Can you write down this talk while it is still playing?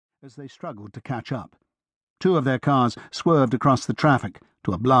as they struggled to catch up. Two of their cars swerved across the traffic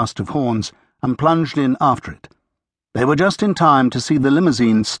to a blast of horns and plunged in after it. They were just in time to see the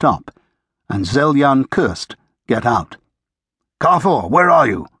limousine stop and Zelyan Kurst get out. "Car 4, where are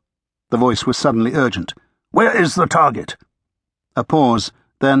you?" The voice was suddenly urgent. "Where is the target?" A pause,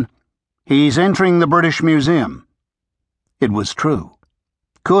 then, "He's entering the British Museum." It was true.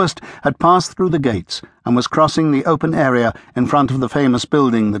 Kurst had passed through the gates and was crossing the open area in front of the famous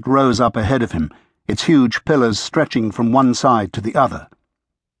building that rose up ahead of him, its huge pillars stretching from one side to the other.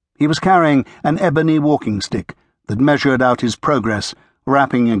 He was carrying an ebony walking stick that measured out his progress,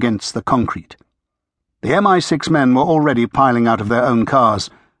 rapping against the concrete. The MI6 men were already piling out of their own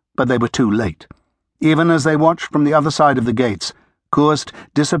cars, but they were too late. Even as they watched from the other side of the gates, Kurst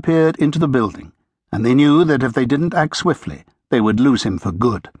disappeared into the building, and they knew that if they didn't act swiftly, they would lose him for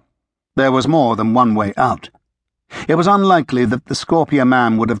good. There was more than one way out. It was unlikely that the Scorpia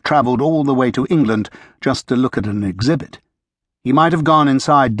man would have travelled all the way to England just to look at an exhibit. He might have gone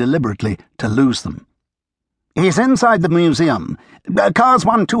inside deliberately to lose them. "He's inside the museum. Cars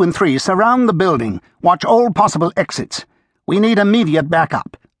 1, 2, and 3 surround the building. Watch all possible exits. We need immediate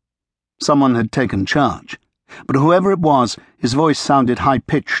backup." Someone had taken charge, but whoever it was, his voice sounded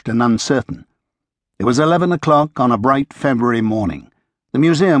high-pitched and uncertain. It was 11 o'clock on a bright February morning. The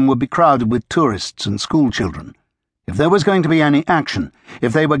museum would be crowded with tourists and schoolchildren. If there was going to be any action,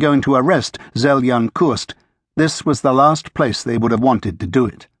 if they were going to arrest Zelyan Kurst, this was the last place they would have wanted to do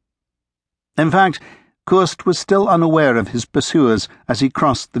it. In fact, Kurst was still unaware of his pursuers as he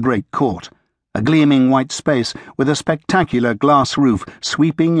crossed the great court, a gleaming white space with a spectacular glass roof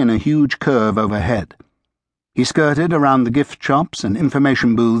sweeping in a huge curve overhead. He skirted around the gift shops and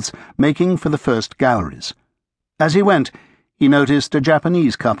information booths, making for the first galleries. As he went, he noticed a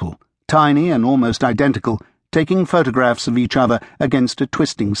Japanese couple, tiny and almost identical, taking photographs of each other against a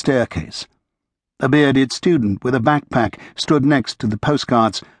twisting staircase. A bearded student with a backpack stood next to the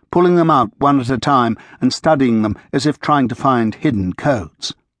postcards, pulling them out one at a time and studying them as if trying to find hidden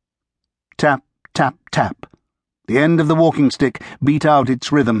codes. Tap, tap, tap. The end of the walking stick beat out its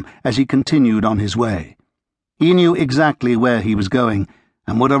rhythm as he continued on his way. He knew exactly where he was going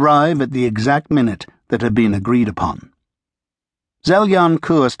and would arrive at the exact minute that had been agreed upon. Zelyan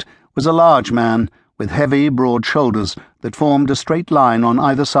Kurst was a large man with heavy, broad shoulders that formed a straight line on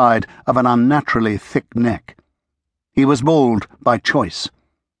either side of an unnaturally thick neck. He was bald by choice.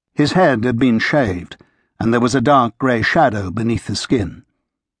 His head had been shaved, and there was a dark grey shadow beneath the skin.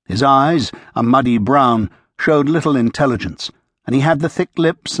 His eyes, a muddy brown, showed little intelligence, and he had the thick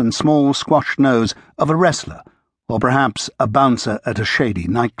lips and small squashed nose of a wrestler, or perhaps a bouncer at a shady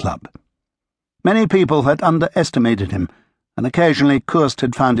nightclub. Many people had underestimated him, and occasionally Kurst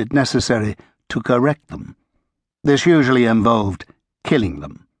had found it necessary to correct them. This usually involved killing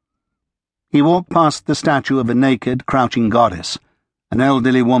them. He walked past the statue of a naked, crouching goddess. An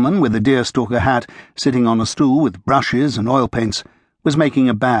elderly woman with a deerstalker hat, sitting on a stool with brushes and oil paints, was making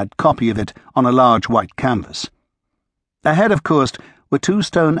a bad copy of it on a large white canvas. Ahead of Kurst were two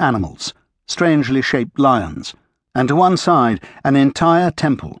stone animals, strangely shaped lions, and to one side an entire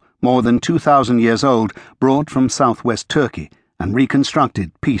temple, more than 2,000 years old, brought from southwest Turkey and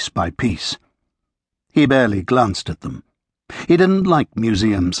reconstructed piece by piece. He barely glanced at them. He didn't like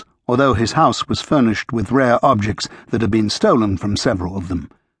museums, although his house was furnished with rare objects that had been stolen from several of them.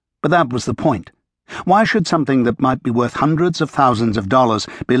 But that was the point. Why should something that might be worth hundreds of thousands of dollars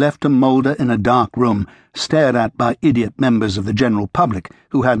be left to moulder in a dark room, stared at by idiot members of the general public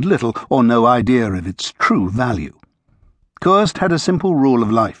who had little or no idea of its true value? Kurst had a simple rule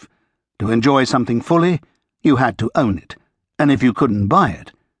of life. To enjoy something fully, you had to own it, and if you couldn't buy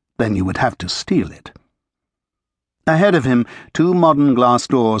it, then you would have to steal it. Ahead of him, two modern glass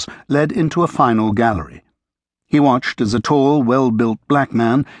doors led into a final gallery. He watched as a tall, well-built black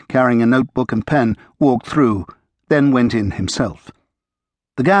man, carrying a notebook and pen, walked through, then went in himself.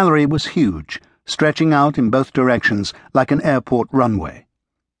 The gallery was huge, stretching out in both directions like an airport runway.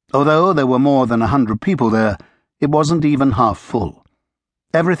 Although there were more than 100 people there, it wasn't even half full.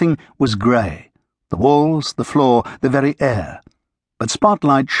 Everything was grey, the walls, the floor, the very air. But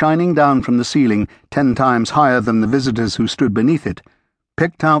spotlight shining down from the ceiling 10 times higher than the visitors who stood beneath it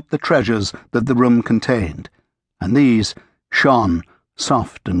picked out the treasures that the room contained, and these shone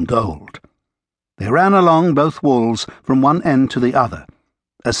soft and gold. They ran along both walls from one end to the other,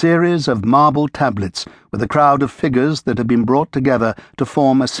 a series of marble tablets with a crowd of figures that had been brought together to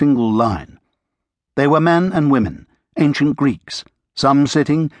form a single line. They were men and women, ancient Greeks, some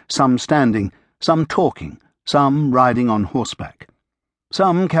sitting, some standing, some talking, some riding on horseback.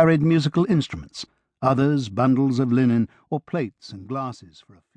 Some carried musical instruments, others bundles of linen or plates and glasses for a